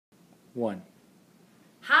1.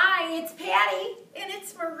 Hi, it's Patty. And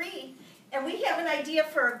it's Marie. And we have an idea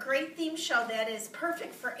for a great theme show that is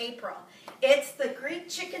perfect for April. It's the Greek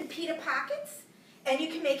chicken pita pockets, and you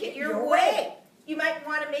can make it your way. You might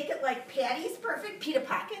want to make it like Patty's perfect pita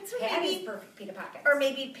pockets, or Patty's perfect pita pockets, or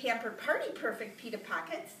maybe Pampered Party perfect pita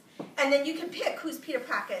pockets. And then you can pick whose pita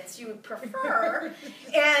pockets you would prefer.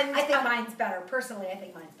 And I think mine's better. Personally, I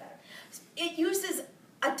think mine's better. It uses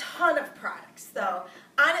a ton of products, though.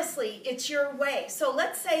 Honestly, it's your way. So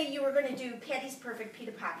let's say you were going to do Patty's perfect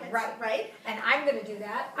pita pockets, right? And I'm going to do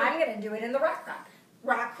that. I'm going to do it in the rock crock.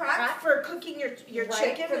 Rock for cooking your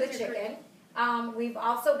chicken for the chicken. We've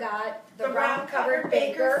also got the round covered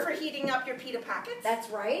baker for heating up your pita pockets. That's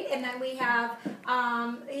right. And then we have,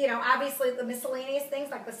 obviously the miscellaneous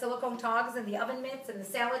things like the silicone tongs and the oven mitts and the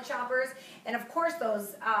salad choppers, and of course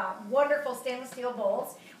those wonderful stainless steel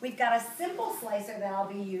bowls. We've got a simple slicer that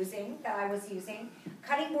I was using,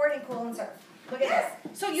 cutting board and cool and serve. Look at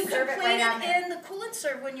this. So you can plate it in the cool and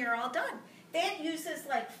serve when you're all done. That uses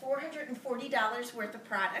like $440 worth of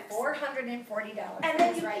products. $440. And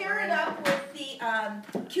then you pair it up with the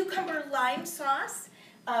cucumber lime sauce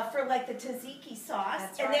for like the tzatziki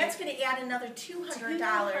sauce. That's going to add another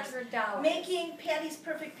 $200. Making Patty's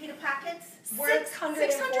perfect pita pockets worth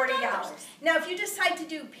 $640. Now if you decide to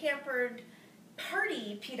do Pampered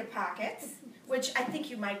Party pita pockets, which I think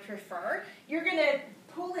you might prefer, you're going to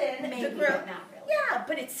pull in the grill. Not really. Yeah,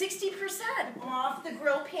 but it's 60% off the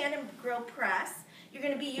grill pan and grill press. You're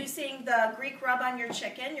going to be using the Greek rub on your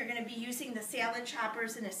chicken. You're going to be using the salad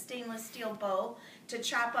choppers in a stainless steel bowl to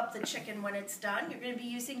chop up the chicken when it's done. You're going to be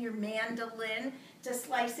using your mandolin to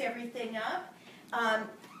slice everything up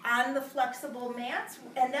on the flexible mats.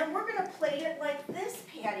 And then we're going to plate it like this,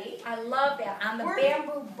 Patty. I love that, on the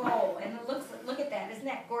bamboo bowl. And it looks, look at that, isn't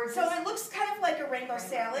that gorgeous? So it looks kind of like a rainbow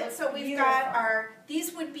salad. So we've got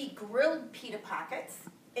these would be grilled pita pockets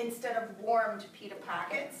instead of warmed pita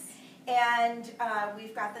pockets. And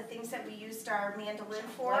we've got the things that we used our mandolin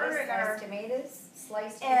for. Lettuce, sliced tomatoes,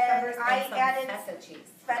 sliced cucumbers, and some feta cheese.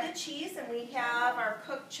 Feta cheese, and we have our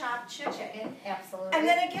cooked chopped chicken. Absolutely. And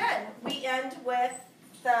then again, we end with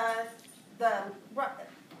the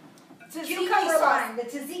cucumber lime, the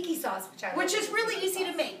tzatziki sauce, which is really easy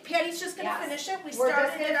to make. Patty's just going to finish it. We're just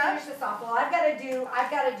going to finish this off. Well, I've got to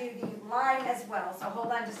do the lime as well. So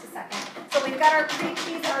hold on just a second. So we've got our cream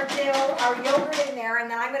cheese, our dill, our yogurt in there,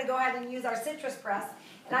 and then I'm going to go ahead and use our citrus press,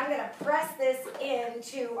 and I'm going to press this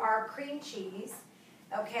into our cream cheese.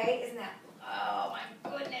 Okay, isn't that? Oh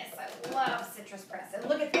my goodness, I love citrus press. And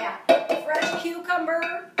look at that, fresh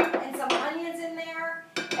cucumber and some onions in there.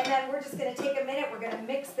 And then we're just going to take a minute. We're going to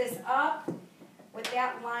mix this up with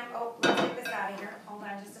that lime. Oh, let's get this out of here. Hold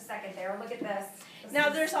on just a second there. Look at this. Now,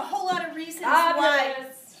 there's a whole lot of reasons why,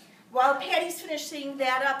 while Patty's finishing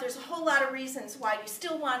that up, there's a whole lot of reasons why you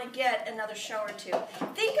still want to get another show or two.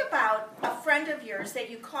 Think about a friend of yours that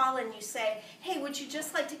you call and you say, hey, would you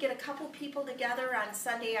just like to get a couple people together on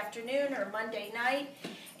Sunday afternoon or Monday night?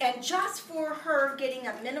 And just for her getting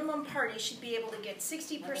a minimum party, she'd be able to get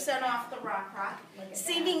 60% off the Rock Rock,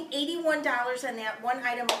 saving $81 on that one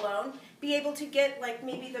item alone, be able to get like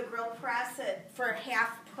maybe the grill press for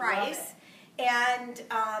half price, and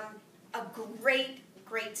a great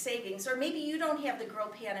savings. Or maybe you don't have the grill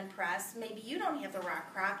pan and press, maybe you don't have the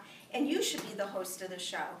Rock Rock, and you should be the host of the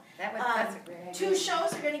show. That's a great idea. 2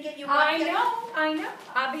 shows are going to get you one. I know.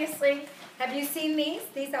 Obviously, have you seen these?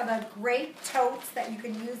 These are the great totes that you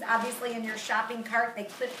can use, obviously, in your shopping cart. They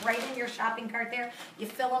clip right in your shopping cart there. You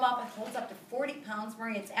fill them up. It holds up to 40 pounds,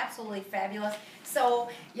 Marie. It's absolutely fabulous. So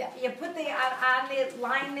you put the on the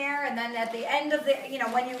line there, and then at the end of the,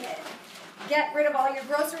 when you get rid of all your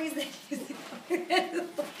groceries,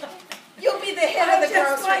 you'll be the head of the grocery store. I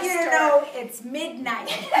just want you to know it's midnight.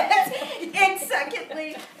 And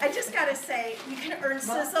secondly, I just got to say, you can earn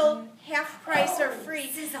Sizzle half price or free.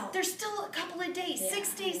 Sizzle. There's still a couple of days,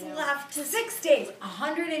 6 days left. 6 days,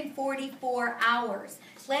 144 hours,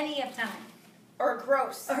 plenty of time. Or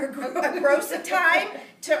gross. A gross of time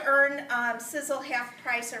to earn Sizzle half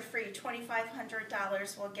price or free.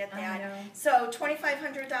 $2,500 will get that. So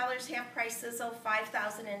 $2,500 half price Sizzle,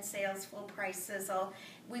 $5,000 in sales, full price Sizzle.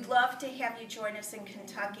 We'd love to have you join us in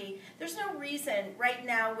Kentucky. There's no reason right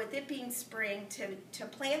now, with it being spring, to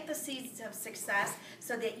plant the seeds of success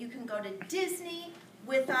so that you can go to Disney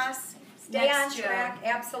with us. Stay on track,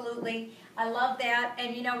 absolutely. I love that.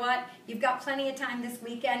 And you know what? You've got plenty of time this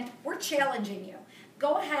weekend. We're challenging you.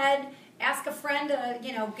 Go ahead, ask a friend to,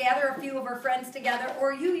 gather a few of our friends together,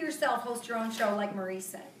 or you yourself host your own show like Marie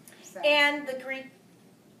said. So. And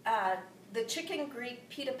the chicken Greek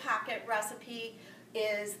pita pocket recipe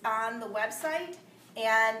is on the website.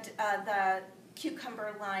 And the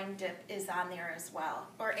cucumber lime dip is on there as well.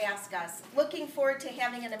 Or ask us. Looking forward to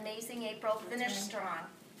having an amazing April. Finish strong.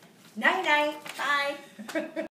 Night night. Bye.